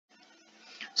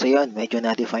So yun, medyo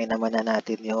na-define naman na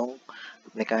natin yung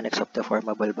mechanics of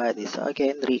deformable bodies. So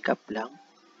again, recap lang.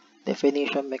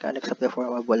 Definition mechanics of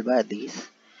deformable bodies.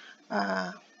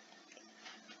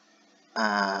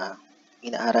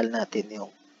 Inaaral natin yung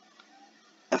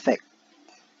effect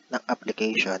ng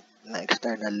application ng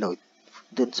external load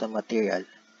dun sa material.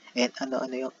 And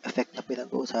ano-ano yung effect na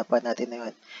pinag-uusapan natin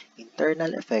ngayon?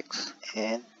 Internal effects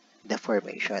and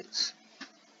deformations.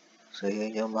 So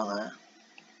yun yung mga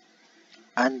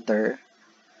under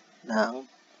ng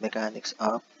mechanics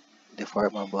of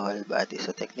deformable bodies.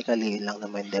 So technically, yun lang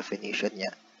naman definition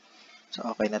niya. So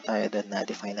okay na tayo doon,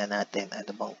 na-define na natin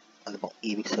ano bang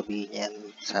ibig sabihin yan,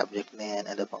 subject na yan,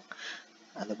 ano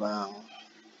bang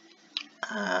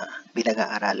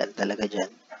pinag-aaralan talaga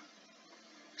dyan.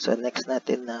 So next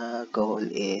natin na goal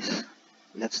is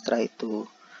let's try to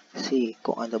see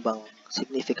kung ano bang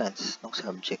significance ng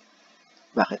subject.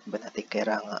 Bakit ba natin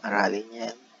kailangang aralin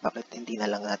yan? Bakit hindi na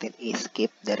lang natin i-skip,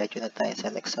 diretso na tayo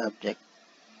sa next subject?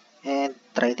 And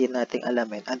try din natin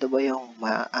alamin ano ba yung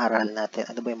maaaral natin,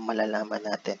 ano ba yung malalaman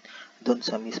natin dun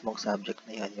sa mismong subject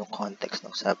na yun, yung context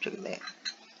ng subject na yun.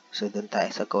 So dun tayo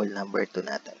sa goal number 2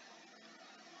 natin.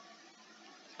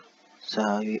 So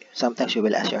sometimes you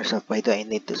will ask yourself, why do I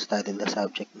need to study the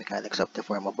subject mechanics of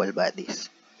deformable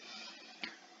bodies?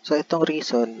 So itong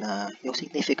reason na yung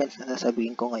significance na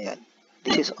sasabihin ko ngayon,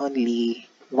 this is only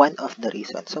one of the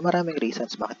reasons. So maraming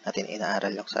reasons bakit natin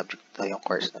inaaral yung subject to, yung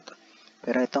course na to.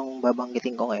 Pero itong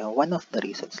babanggitin ko ngayon, one of the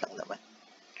reasons lang naman.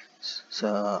 So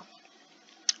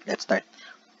let's start.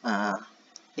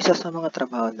 Isa sa mga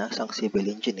trabaho ng isang civil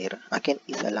engineer, akin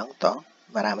isa lang to,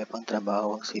 marami pang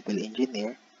trabaho ang civil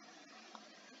engineer.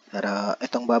 Pero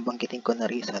itong babanggitin ko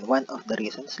na reason, one of the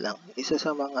reasons lang, isa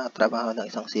sa mga trabaho ng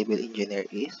isang civil engineer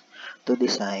is to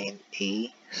design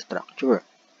a structure.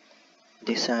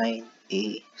 Design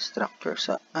a structure.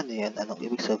 So, ano yan? Anong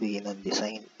ibig sabihin ng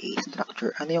design a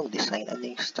structure? Ano yung design? Ano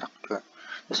yung structure?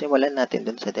 So, simulan natin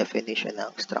dun sa definition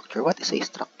ng structure. What is a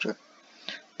structure?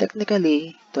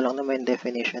 Technically, ito lang naman yung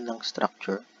definition ng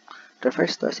structure.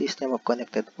 Refers to a system of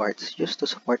connected parts used to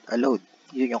support a load.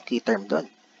 Yun yung key term dun.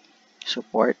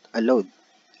 Support a load.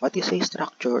 What is a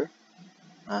structure?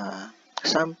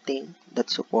 Something that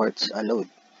supports a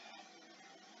load.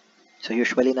 So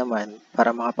usually naman, para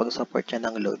makapag-support siya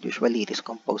ng load, usually it is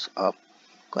composed of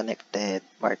connected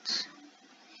parts.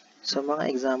 So mga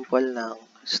example ng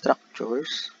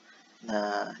structures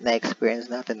na na-experience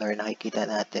natin or nakikita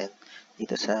natin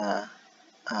dito sa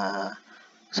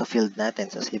field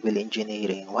natin, sa civil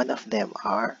engineering, one of them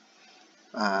are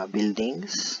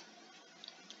buildings,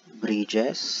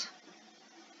 bridges,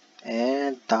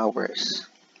 and towers.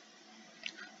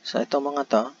 So itong mga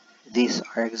to, these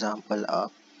are example of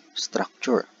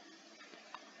structure.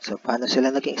 So paano sila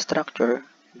naging structure?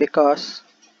 Because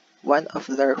one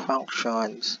of their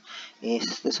functions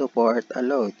is to support a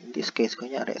load. In this case,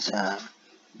 kunyari sa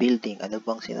building, ano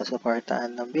bang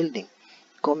sinusuportahan ng building?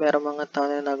 Kung merong mga tao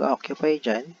na nag-occupy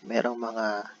dyan, merong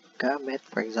mga gamit,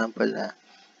 for example, na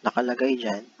nakalagay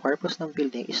dyan, purpose ng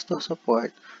building is to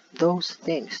support those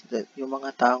things, that yung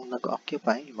mga taong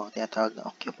nag-occupy, yung mga tinatawag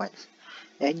na occupants,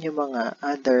 and yung mga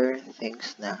other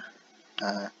things na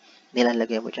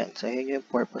nilalagay mo dyan. So, yun yung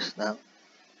purpose ng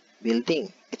building.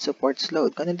 It supports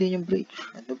load. Ganun din yung bridge.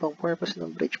 Ano bang purpose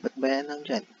ng bridge? Ba't ba yan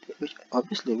nandyan?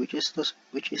 Which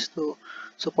is to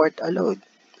support a load.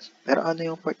 Pero ano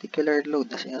yung particular load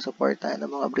na sinusuportahan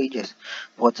ng mga bridges?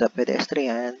 Bukod sa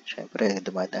pedestrian, syempre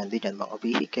dumadaan din dyan mga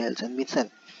vehicles, and minsan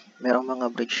merong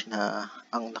mga bridge na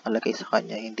ang nakalagay sa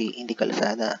kanya hindi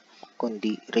kalsada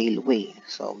kundi railway.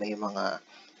 So may mga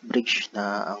bridge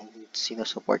na ang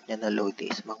sinusupport niya na load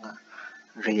is mga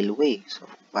railway. So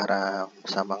para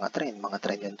sa mga tren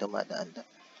yung dumadaan doon.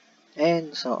 And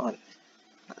so on.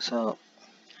 So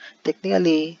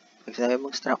technically, pag sabi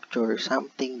mong structure,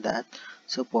 something that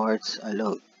supports a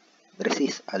load,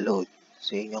 resist a load.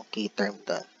 So, yun yung key term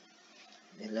doon.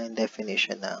 Yun lang yung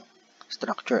definition ng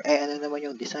structure. Ano naman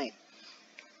yung design?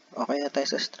 Okay na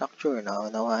tayo sa structure.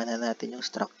 Naunawaan na natin yung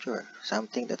structure.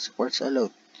 Something that supports a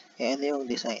load. Ano yung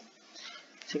design?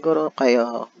 Siguro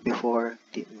kayo, before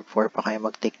pa kayo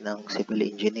mag-take ng civil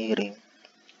engineering,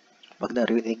 pag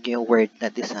narinig yung word na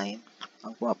design,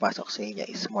 ang pumapasok sa inyo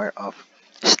is more of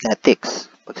aesthetics.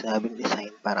 Pag sinabing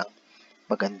design, parang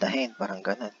pagandahin, parang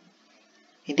ganun.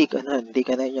 Hindi ganun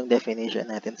yung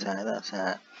definition natin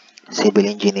sa civil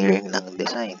engineering ng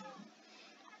design.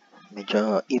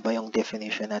 Medyo iba yung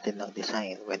definition natin ng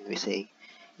design when we say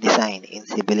design in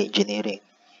civil engineering.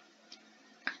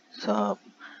 So,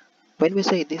 when we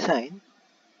say design,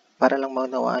 para lang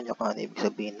maunawaan nyo kung ano ibig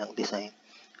sabihin ng design,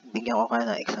 Bigyan ko ka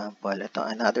ng example. Ito,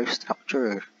 another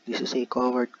structure. This is a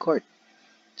covered court.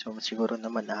 So, siguro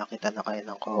naman nakakita na kayo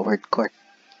ng covered court.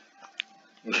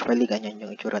 Usually, ganyan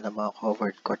yung itsura ng mga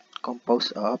covered court.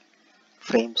 Composed of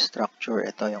frame structure.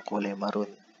 Ito yung kulay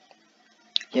maroon.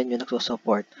 Yan yung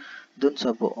nagsusupport dun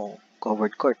sa buong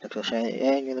covered court.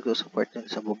 Yan yung nagsusupport dun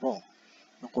sa bubong.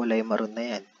 Yung kulay maroon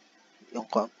na yan.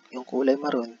 Yung kulay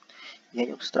maroon,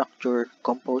 yan yung structure,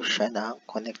 composed siya ng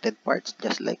connected parts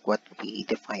just like what we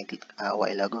defined a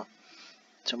while ago.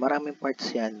 So, maraming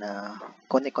parts yan na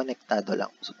konektado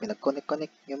lang. So,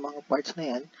 pinag-connect yung mga parts na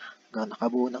yan hanggang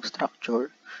nakabuo ng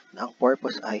structure na ang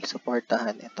purpose ay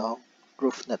supportahan itong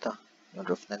roof na to. Yung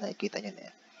roof na nakikita nyo na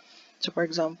yan. So, for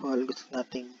example, gusto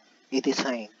nating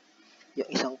i-design yung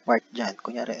isang part dyan.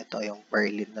 Kunyari, ito yung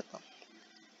purlin na to.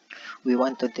 We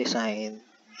want to design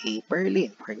a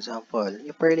purlin. For example,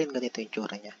 yung purlin, ganito yung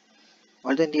tsura niya.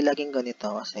 Although hindi laging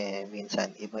ganito kasi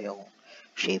minsan iba yung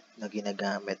shape na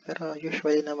ginagamit. Pero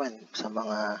usually naman sa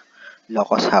mga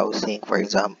locus housing, for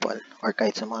example, or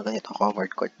kahit sa mga ganito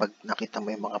covered court, pag nakita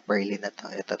mo yung mga purlin na to,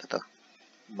 ito,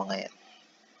 mga yan.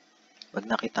 Pag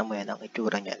nakita mo yan, ang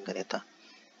itsura niyan, ganito.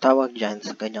 Tawag dyan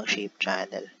sa ganyang shape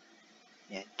channel.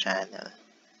 Yan, channel.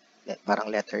 Parang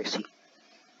letter C.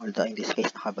 Although in this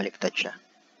case, nakabaliktad siya.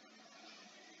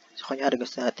 So, kunyari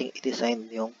gusto nating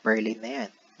i-design yung purlin na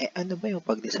yan. Ano ba yung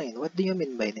pag-design? What do you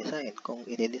mean by design? Kung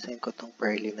i-design ko tong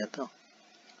purlin na to.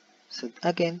 So,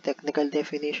 again, technical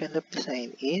definition of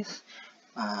design is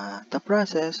the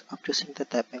process of choosing the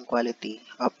type and quality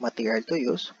of material to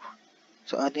use.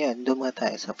 So, ano yan? Doon muna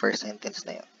tayo sa first sentence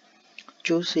na yun.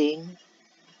 Choosing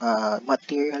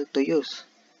material to use.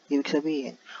 Ibig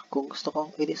sabihin, kung gusto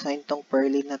kong i-design tong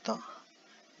purlin na to,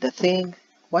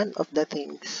 one of the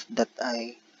things that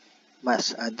I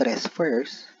must address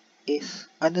first is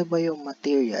ano ba yung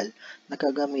material na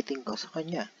gagamitin ko sa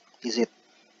kanya? Is it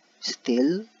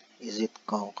steel? Is it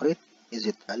concrete? Is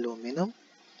it aluminum?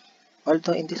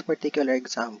 Although in this particular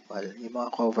example, yung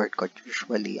mga covered court,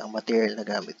 usually ang material na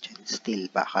gamit dyan, steel,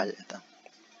 bakal. Ito.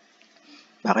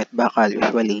 Bakit bakal?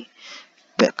 Usually,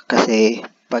 kasi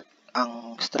pag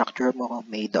ang structure mo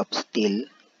made of steel,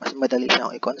 mas madali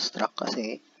siyang i-construct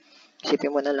kasi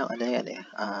isipin mo na lang ano yan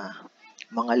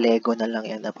mga Lego na lang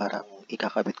yan na parang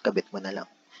ikakabit-kabit mo na lang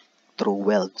through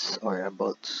welds or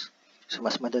bolts. So,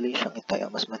 mas madali siyang itayo,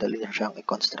 mas madali siyang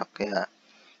i-construct. Kaya,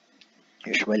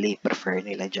 usually, prefer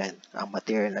nila dyan. Ang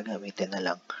material na gamitin na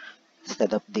lang.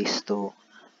 Instead of these two,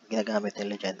 ginagamit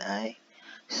nila dyan ay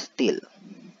steel.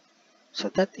 So,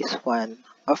 that is one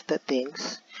of the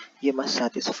things you must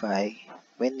satisfy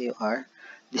when you are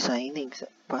designing.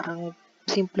 Parang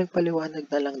simpleng paliwanag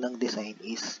na lang ng design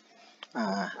is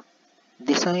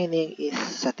designing is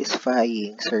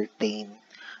satisfying certain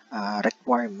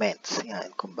requirements.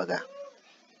 Yan, kumbaga.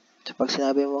 So, pag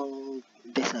sinabi mong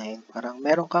design, parang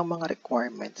meron kang mga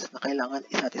requirements na kailangan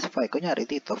i-satisfy. Kunyari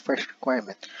dito, first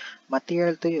requirement,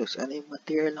 material to use. Ano yung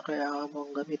material na kailangan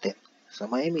mong gamitin? So,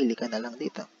 mamimili ka na lang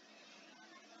dito.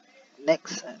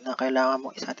 Next, na kailangan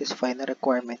mong i-satisfy na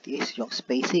requirement is yung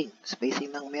spacing. Spacing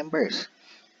ng members.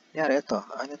 Kunyari ito,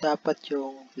 ano dapat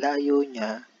yung layo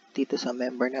niya dito sa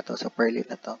member na to, sa purlin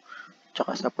na to,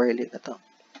 tsaka sa purlin na to.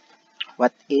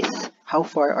 How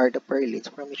far are the purlins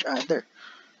from each other?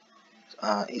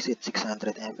 Is it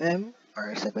 600 mm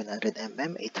or 700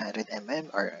 mm, 800 mm,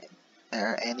 or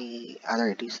any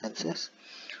other distances?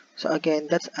 So again,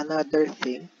 that's another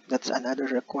thing, that's another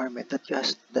requirement that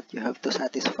you have to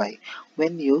satisfy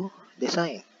when you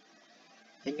design.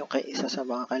 Yan yung isa sa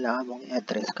mga kailangan mong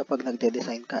i-address kapag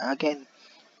nagde-design ka. Again,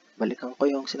 balikan ko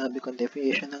yung sinabi kong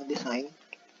definition ng design.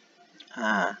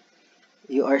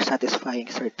 You are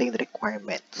satisfying certain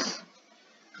requirements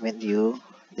when you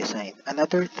design.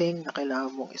 Another thing na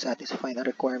kailangan mong i-satisfy na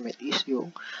requirement is yung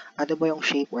ano ba yung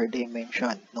shape or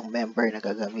dimension ng member na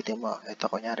gagamitin mo. Ito,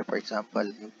 kunyari, for example,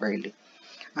 yung purlin.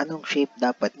 Anong shape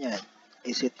dapat niyan?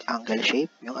 Is it angle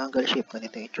shape? Yung angle shape,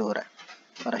 ganito yung itsura.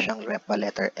 Para siyang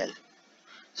letter L.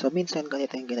 So, minsan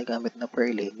ganito yung ginagamit na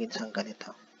purlin, minsan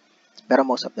ganito. Pero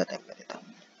most of the time, ganito.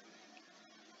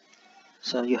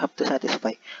 So, you have to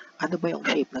satisfy, ano ba yung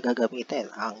shape na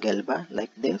gagamitin? Angle ba?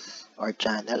 Like this? Or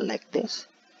channel like this?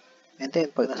 And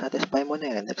then, pag nasatisfy mo na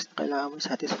yan, next na kailangan mo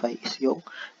satisfy is yung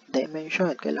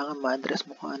dimension. Kailangan ma-address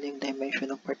mo kung ano yung dimension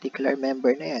ng particular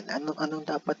member na yan. Anong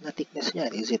dapat na thickness niyan?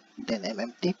 Is it 10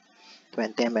 mm thick?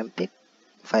 20 mm thick?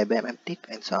 5 mm thick?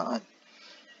 And so on.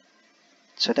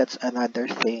 So, that's another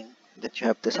thing that you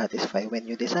have to satisfy when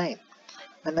you design.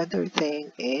 Another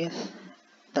thing is,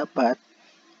 dapat,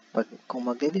 kung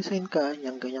magde-design ka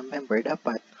ng ganyang member,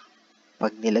 dapat,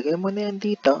 pag nilagay mo na yan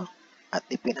dito, at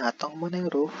ipinatong mo na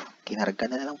yung roof, kinarga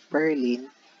na ng purlin,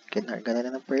 kinarga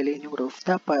na ng purlin yung roof,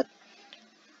 dapat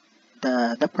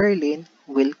the purlin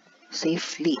will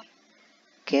safely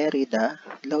carry the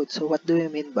load. So, what do we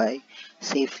mean by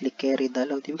safely carry the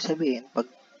load? Ibig sabihin, pag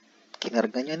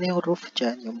kinarga niya na yung roof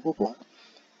dyan, yung bubong,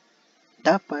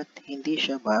 dapat hindi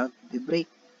siya mag-break.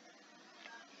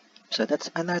 So,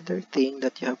 that's another thing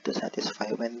that you have to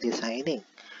satisfy when designing.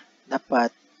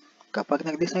 Dapat, kapag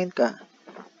nag-design ka,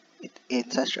 in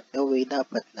such a way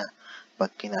dapat na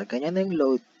pag kinarga niya na yung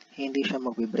load, hindi siya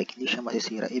mag-break, hindi siya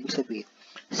masisira. Ibig sabihin,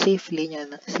 safely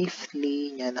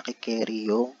niya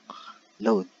nakikarry yung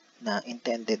load na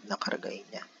intended na kargahin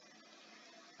niya.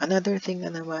 Another thing na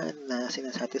naman na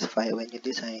sinasatisfy when you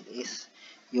design is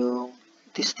yung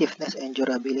the stiffness and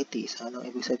durability. So, anong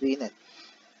ibig sabihin nun?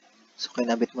 So,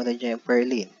 kinabit mo na dyan yung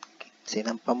purlin.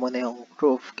 Sinampa mo na yung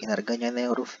roof, kinarga niya na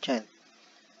yung roof dyan.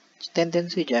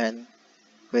 Tendency dyan,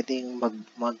 pwedeng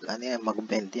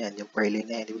mag-bend yan, yung purlin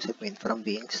na yan. Ibig sabihin, from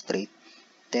being straight,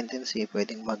 tendency,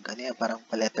 pwedeng parang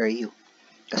pa-letter U.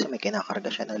 Kasi may kinakarga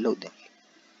siya na load.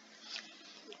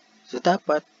 So,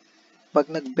 dapat, pag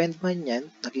nag-bend man yan,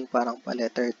 naging parang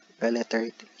pa-letter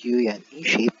U yan, in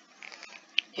shape,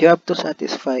 you have to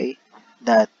satisfy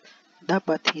that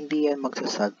dapat hindi yan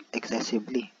magsasag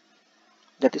excessively.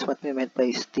 That is what we meant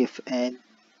by stiff and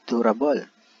durable.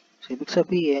 So, ibig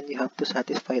sabihin, you have to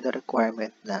satisfy the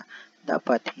requirement na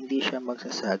dapat hindi siya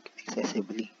magsasag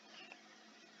excessively.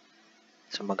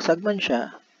 So, magsag man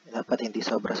siya, dapat hindi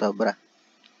sobra-sobra.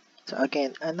 So,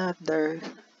 again, another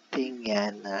thing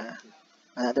yan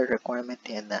another requirement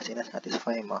yan na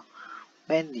sinasatisfy mo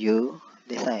when you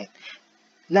design.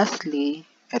 Lastly,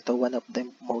 ito one of the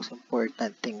most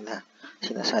important thing na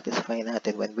sinasatisfy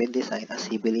natin when we design as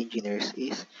civil engineers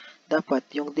is dapat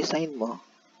yung design mo,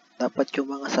 dapat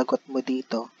yung mga sagot mo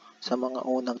dito sa mga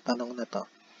unang tanong na to,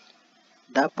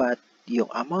 dapat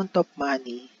yung amount of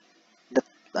money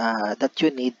that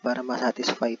you need para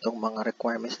masatisfy itong mga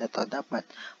requirements na to, dapat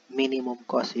minimum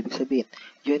cost. Ibig sabihin,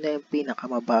 yun na yung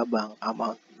pinakamababang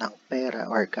amount ng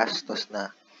pera or gastos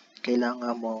na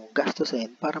kailangan mong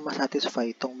gastusin para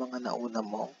masatisfy itong mga nauna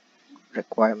mong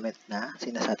requirement na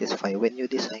sinasatisfy when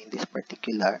you design this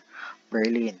particular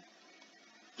purlin.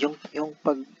 Yung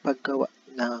paggawa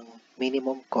ng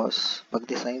minimum cost,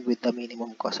 pag-design with the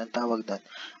minimum cost, ang tawag doon,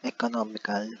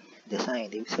 economical design.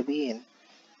 Ibig sabihin,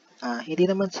 hindi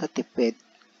naman sa tipid,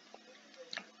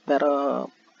 pero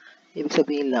ibig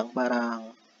sabihin lang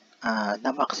parang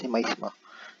na-maximize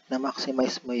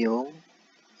mo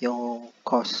yung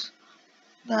cost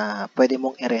na pwede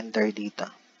mong i-render dito.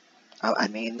 I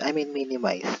mean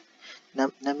minimize.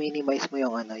 Na-minimize mo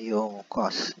yung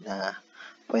cost na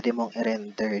pwede mong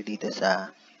i-render dito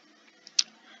sa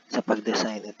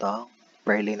pag-design ito,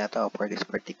 purlin na to for this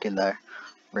particular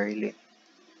purlin.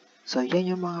 So, yan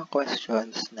yung mga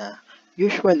questions na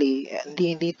usually,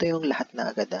 hindi ito yung lahat na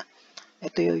agad.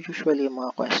 Ito yung usually yung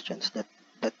mga questions that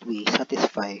we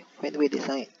satisfy when we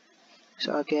design.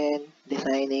 So, again,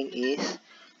 designing is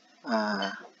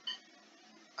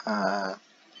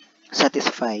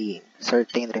satisfying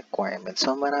certain requirements.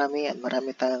 So, marami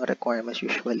tayong requirements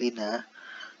usually na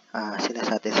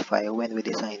sinasatisfy when we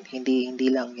design. Hindi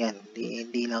lang yan.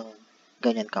 Hindi lang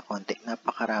ganyan kakonti.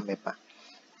 Napakarami pa.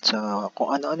 So,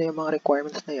 kung ano-ano yung mga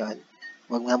requirements na yun,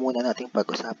 wag na muna nating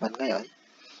pag-usapan ngayon.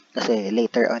 Kasi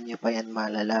later on nyo pa yan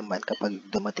malalaman kapag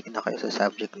dumating na kayo sa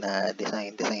subject na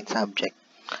design subject.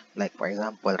 Like for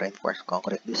example, reinforced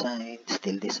concrete design,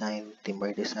 steel design,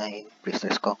 timber design,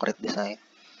 prestressed concrete design,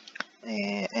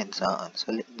 and so on.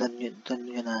 So, dun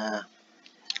yun na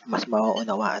mas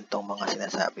mauunawaan tong mga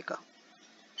sinasabi ko.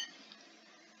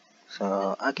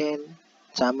 So, again,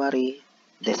 summary,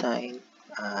 design,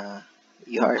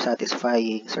 you are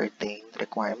satisfying certain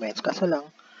requirements. Kaso lang,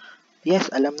 yes,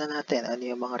 alam na natin ano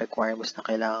yung mga requirements na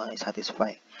kailangan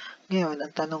i-satisfy. Ngayon,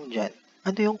 ang tanong dyan,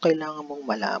 ano yung kailangan mong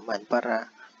malaman para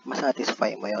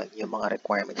masatisfy mo yon, yung mga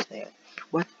requirements na yun?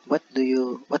 What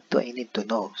do I need to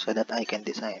know so that I can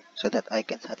design, so that I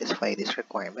can satisfy these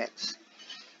requirements?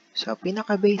 So,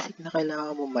 pinaka-basic na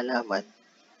kailangan mong malaman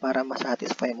para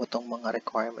masatisfy mo tong mga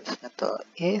requirements na to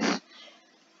is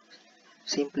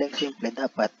simple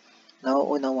dapat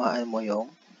nauunawaan mo yung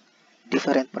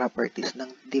different properties ng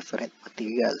different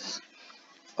materials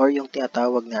or yung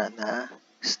tinatawag na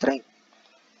strength.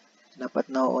 Dapat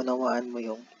nauunawaan mo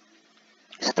yung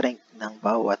strength ng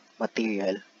bawat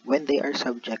material when they are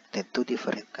subjected to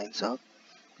different kinds of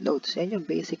loads. Yan yung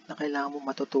basic na kailangan mo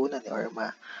matutunan or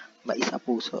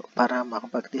maisapuso para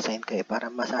makapag-design kayo,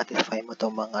 para masatisfy mo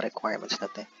itong mga requirements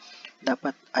natin.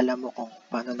 Dapat alam mo kung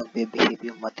paano nagbe-behave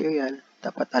yung material.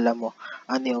 Dapat alam mo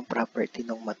ano yung property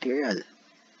ng material.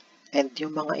 And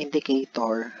yung mga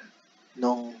indicator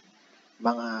nung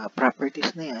mga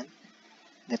properties na yan,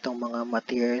 nitong mga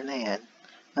material na yan,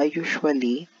 ay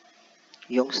usually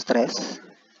yung stress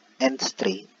and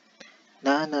strain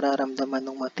na nararamdaman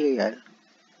ng material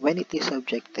when it is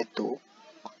subjected to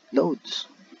loads.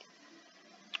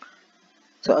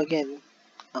 So again,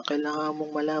 ang kailangan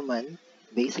mong malaman,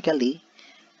 basically,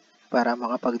 para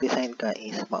makapag-design ka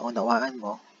is maunawaan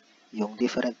mo yung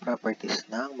different properties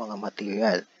ng mga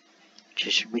material,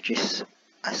 which is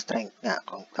a strength nga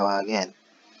kung tawagin.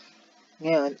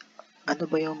 Ngayon, ano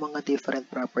ba yung mga different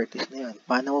properties na yun?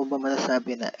 Paano mo ba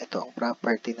masasabi na ito ang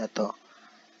property na to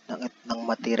ng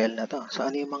material na to? So,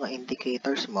 ano yung mga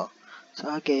indicators mo? So,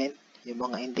 again, yung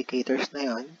mga indicators na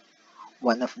yun,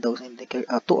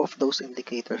 two of those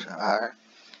indicators are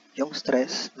yung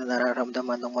stress na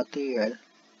nararamdaman ng material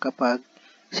kapag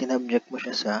sinubject mo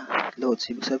siya sa loads.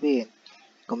 Ibig sabihin,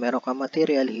 kung meron ka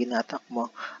material, hinatak mo,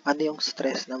 ano yung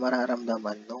stress na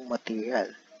mararamdaman ng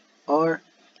material? Or,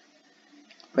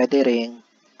 pwede rin,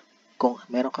 kung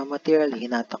meron ka material,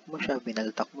 hinatak mo siya,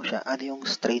 binaltak mo siya, ano yung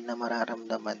strain na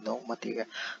mararamdaman ng material?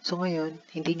 So ngayon,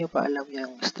 hindi nyo pa alam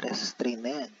yung stress strain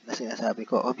na yan na sinasabi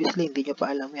ko. Obviously, hindi nyo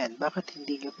pa alam yan. Bakit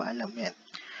hindi nyo pa alam yan?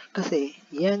 Kasi,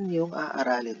 yan yung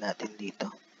aaralin natin dito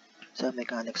sa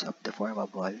Mechanics of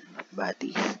Deformable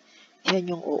Bodies. Yan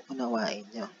yung uunawain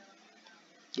nyo.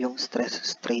 Yung stress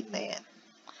strain na yan.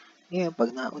 Ngayon,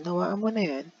 pag naunawaan mo na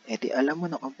yan, edi alam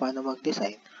mo na kung paano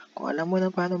mag-design. Kung alam mo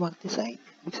na paano mag-design,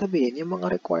 ibig sabihin, yung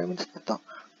mga requirements na to,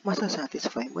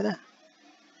 masasatisfy mo na.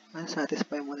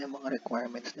 Masasatisfy mo na yung mga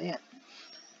requirements na yan.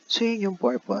 So, yun yung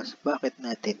purpose, bakit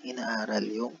natin inaaral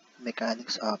yung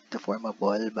Mechanics of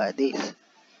Deformable Bodies.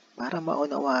 Para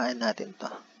maunawaan natin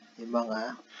to, yung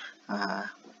mga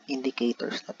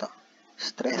indicators na to,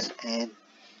 stress and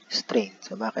strain.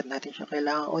 So, bakit natin siya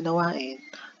kailangan unawain?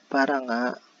 Para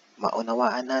nga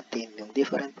maunawaan natin yung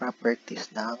different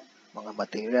properties ng mga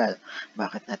material.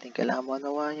 Bakit natin kailangan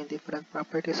maunawaan yung different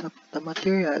properties of the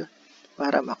material?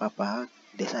 Para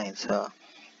makapag-design. So,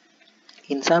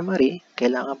 in summary,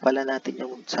 kailangan pala natin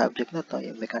yung subject na to,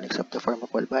 yung Mechanics of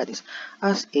Deformable Bodies,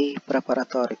 as a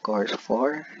preparatory course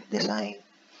for design.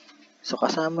 So,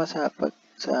 kasama sa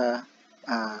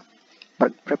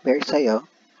pag-prepare sa'yo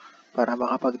para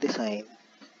makapag-design,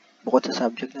 bukod sa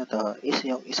subject na to, is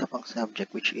yung isa pang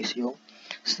subject, which is yung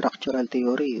structural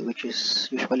theory, which is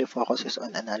usually focuses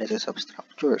on analysis of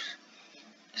structures.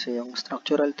 So, yung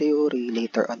structural theory,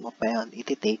 later on mo pa yan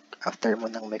iti-take after mo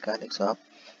ng Mechanics of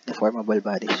Deformable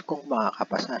Bodies, kung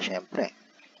makakapasa, syempre.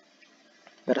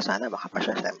 Pero sana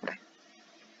makapasa, syempre.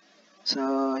 So,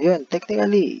 yun,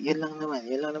 technically, yun lang naman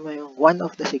yung one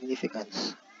of the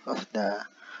significance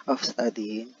of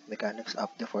studying Mechanics of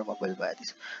Deformable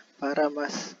Bodies, para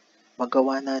mas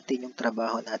magawa natin yung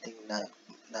trabaho natin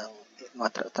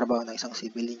trabaho ng isang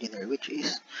civil engineer, which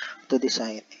is to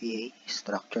design a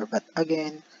structure. But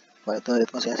again, tulad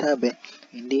kong sinasabi,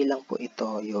 hindi lang po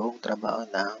ito yung trabaho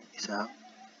ng isang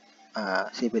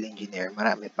civil engineer,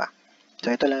 marami pa.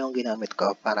 So, ito lang yung ginamit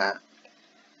ko para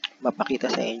mapakita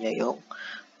sa inyo yung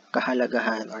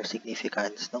kahalagahan or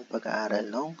significance ng pag-aaral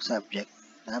ng subject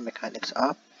na Mechanics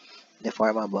of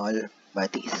Deformable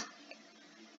Bodies.